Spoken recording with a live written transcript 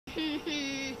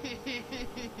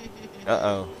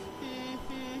Uh-oh.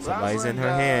 Somebody's in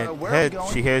her head.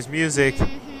 She hears music.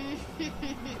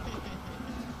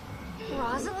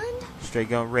 Rosalind? Straight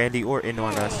gun Randy Orton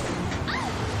on us.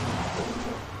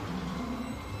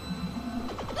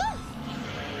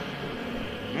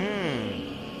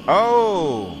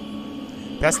 Oh!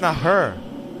 That's not her.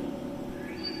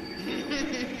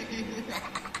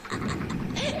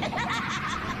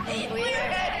 We're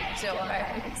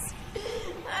dorks.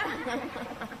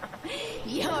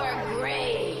 You're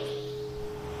great.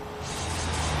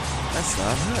 That's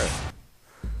not her.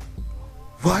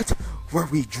 What? Were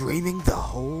we dreaming the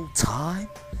whole time?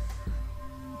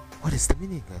 What is the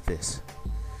meaning of this?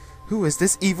 Who is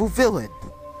this evil villain?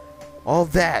 All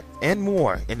that and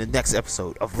more in the next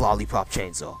episode of Lollipop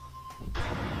Chainsaw.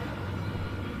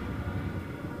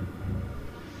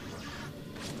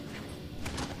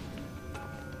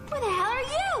 Who the hell are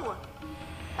you?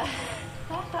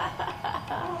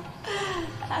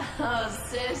 Oh,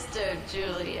 Sister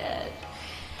Juliet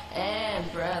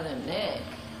and Brother Nick.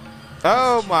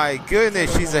 Oh my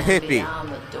goodness, she's a hippie.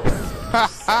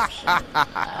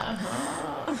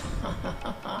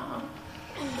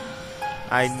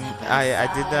 I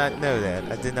did not know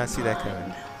that. I did not see that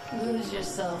coming. Lose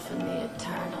yourself in the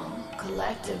eternal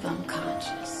collective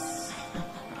unconscious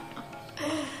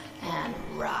and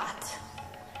rot.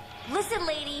 Listen,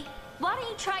 lady, why don't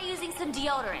you try using some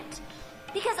deodorant?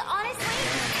 Because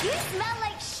honestly, you smell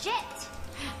like shit.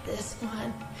 This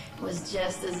one was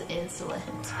just as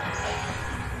insolent.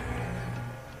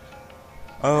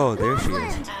 Oh, there she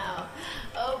is. Now,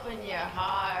 open your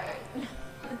heart.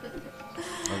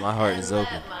 Oh, my heart is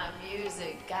open. Let my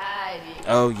music guide you.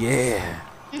 Oh yeah.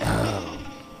 Oh,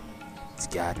 it's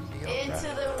gotta be alright.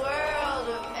 Into the world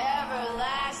of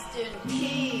everlasting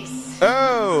peace.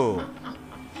 Oh,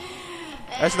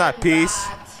 that's not peace.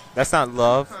 That's not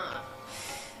love.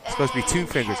 It's supposed to be two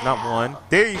fingers, not one.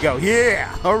 There you go.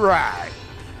 Yeah. All right.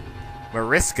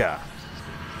 Mariska.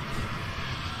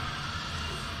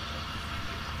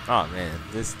 Oh man,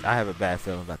 I have a bad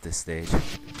feeling about this stage.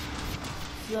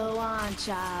 Flow on,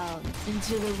 child,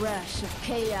 into the rush of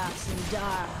chaos and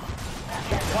dark.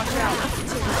 Watch out!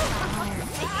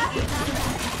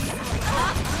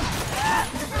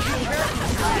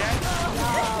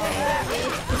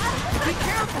 Be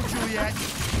careful, Juliet!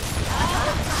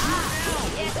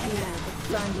 Hear the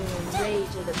thunder and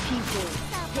rage of the people,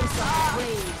 hiss on the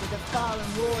waves of the fallen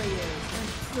warriors, and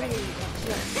pray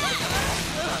that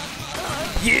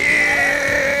Yeah!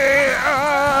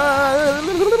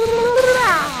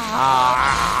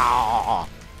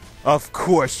 Of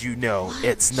course you know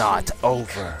it's not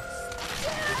over.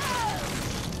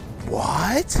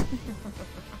 What?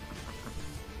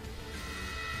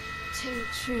 two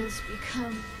truths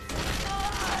become.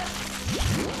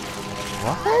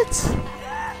 What?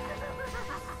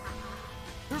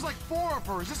 There's like 4 of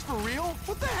her. Is this for real?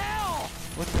 What the hell?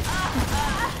 What the?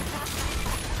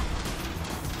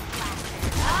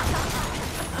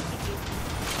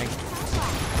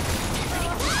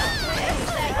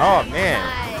 Oh man.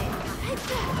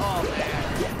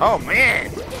 Oh man.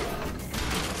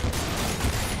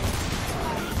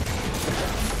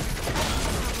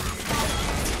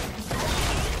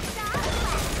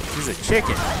 She's a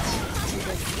chicken.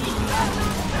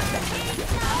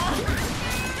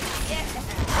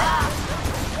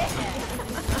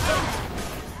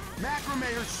 Macrame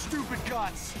her stupid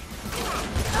guts.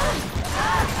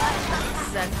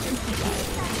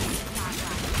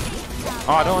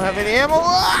 Oh, I don't have any ammo.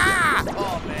 Ah!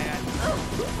 Oh man.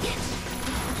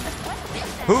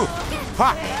 Hoo!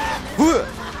 Ha! Hoo!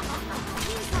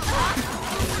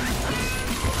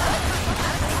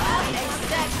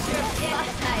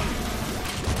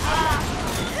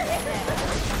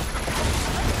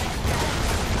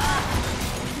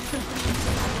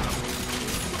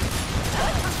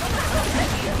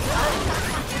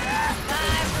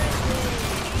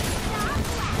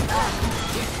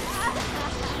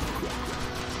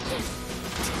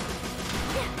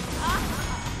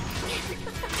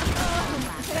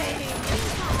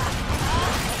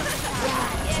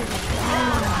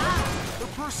 Her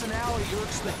personality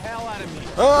irks the hell out of me.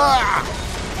 Ah!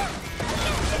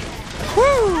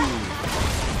 Woo!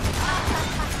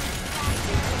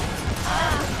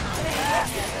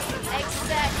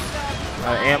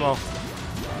 Ammo.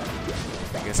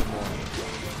 Get some more.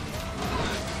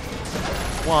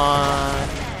 1,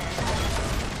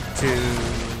 2.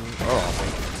 Oh,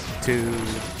 wait. 2.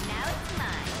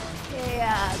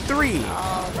 3.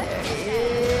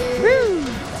 Woo!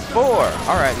 4.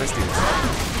 All right, let's do this.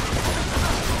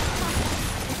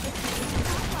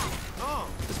 Oh,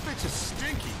 this bitch is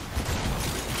stinky.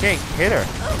 Can't hit her.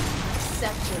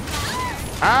 Scepter.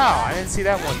 Ow! I didn't see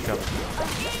that one coming.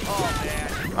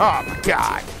 Oh my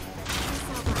god!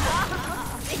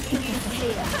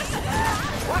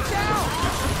 Watch out!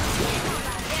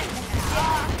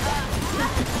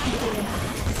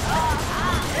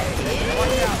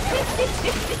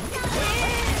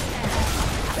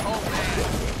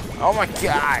 Oh my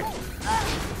god!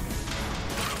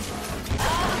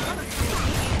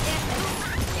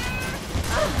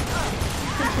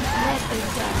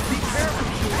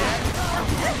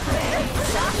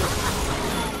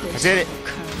 I did it!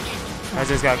 I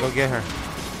just gotta go get her.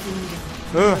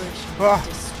 3,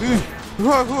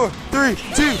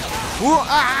 2, 1.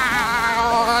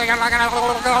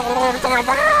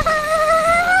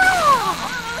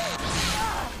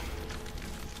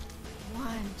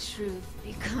 One truth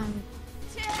become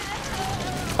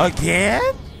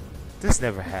Again? This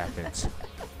never happens.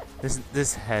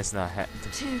 This has not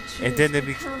happened. two truths. And then they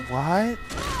become what?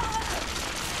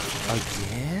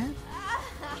 Again?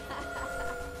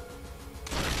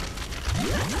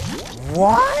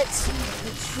 What? the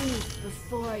truth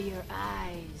before your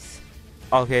eyes.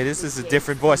 Okay, this is a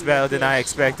different boss battle than I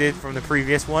expected from the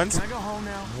previous ones. Can I go home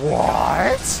now?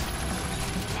 What?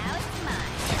 Now it's mine.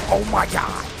 Oh my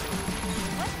god.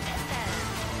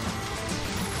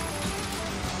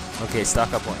 Okay,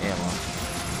 stock up on ammo.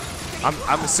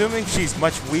 I'm assuming she's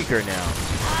much weaker now.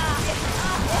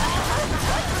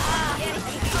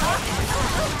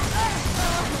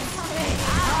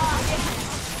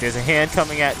 There's a hand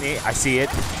coming at me. I see it.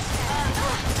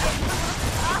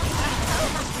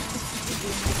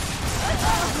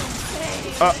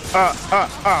 Oh.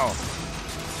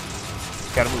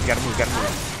 Gotta move.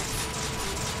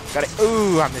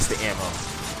 Ooh, I missed the ammo.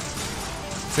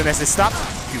 So as it stops,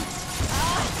 shoot.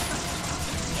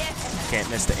 Can't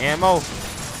miss the ammo.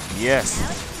 Yes.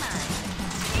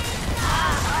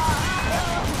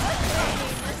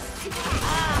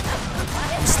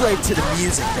 Slave to the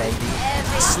music, baby.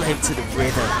 Slave to the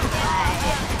rhythm.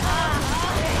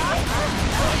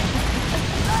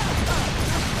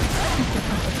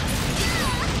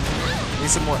 Need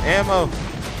some more ammo.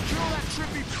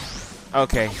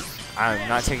 Okay. I'm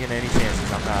not taking any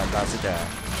chances. I'm not about to die.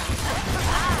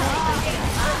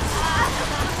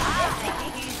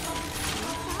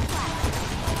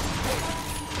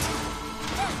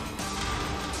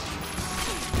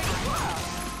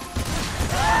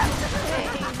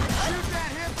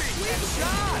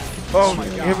 Oh,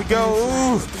 here we go.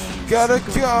 Ooh, gotta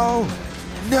go.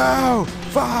 No.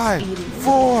 5,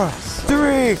 4,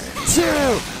 3, 2.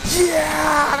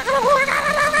 Yeah.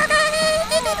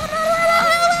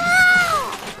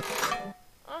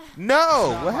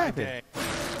 No. What happened?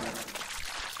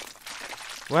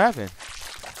 What happened?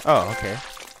 Oh, okay.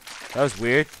 That was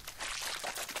weird.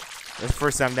 That's the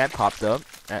first time that popped up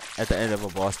at the end of a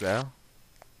boss battle.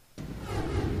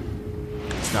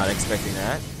 Was not expecting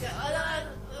that.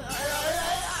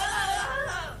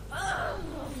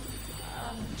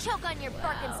 Choke on your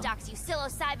Birkenstocks, you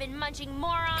psilocybin munching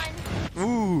moron.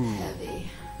 Ooh. Heavy.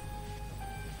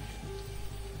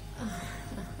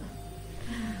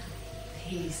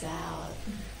 Peace out.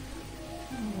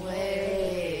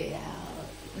 Way out.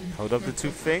 Hold up the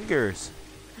 2 fingers.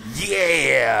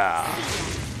 Yeah.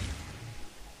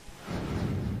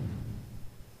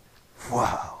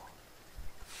 Wow.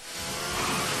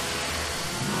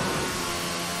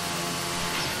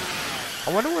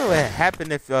 I wonder what would have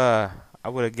happened if I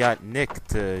would have got Nick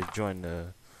to join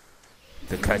the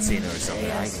cutscene or something.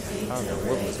 I don't know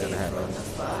what was gonna happen.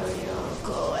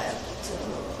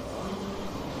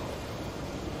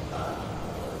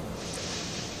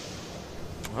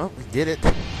 Well, we did it.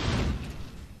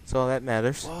 That's all that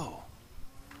matters. Whoa.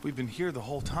 We've been here the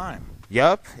whole time.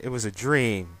 Yup, it was a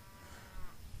dream.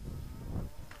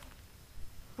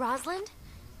 Rosalind?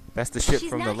 That's the ship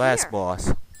She's from the not last here.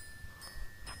 boss.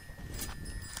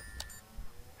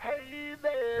 Hey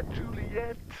there,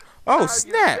 Juliet. Oh,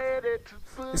 snap!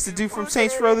 It's the dude from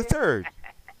Saints Row the Third.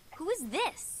 Who is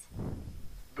this?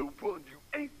 The one you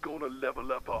ain't gonna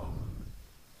level up on.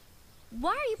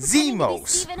 Why are you pretending to be Zemos.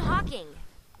 Stephen Hawking?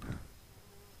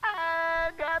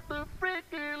 I got the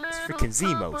freaky little freaking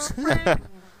Zemos. silver brick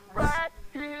right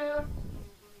here.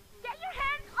 Get your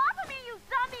hands off of me, you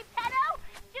zombie pedo!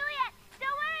 Juliet,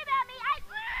 don't worry about me.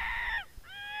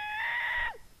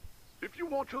 If you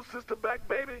want your sister back,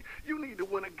 baby, you need to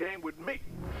win a game with me.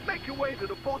 Make your way to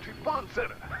the Fortune Fun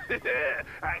Center.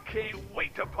 I can't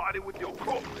wait to party with your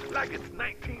corpse like it's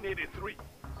 1983.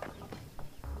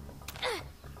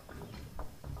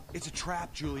 It's a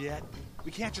trap, Juliet.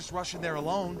 We can't just rush in there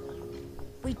alone.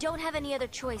 We don't have any other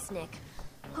choice, Nick.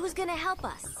 Who's gonna help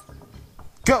us?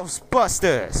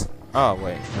 Ghostbusters! Oh,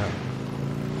 wait. No.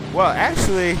 Well,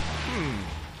 actually,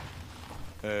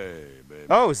 Hey, baby.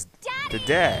 Oh, it's the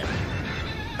dad.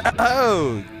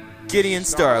 Oh, Gideon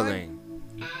Starling.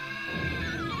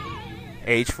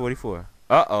 Age 44.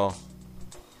 Uh-oh.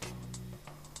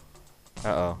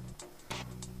 Uh-oh.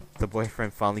 The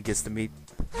boyfriend finally gets to meet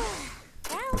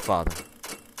the father.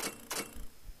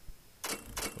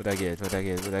 What'd I get? What'd I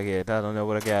get? What'd I get? I don't know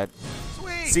what I got.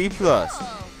 Sweet. C+.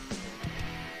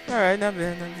 Alright, not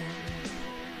bad, not bad.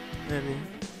 Not bad.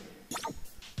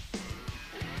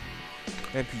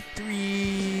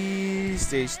 MP3,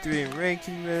 stage 3 in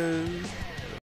ranking mode.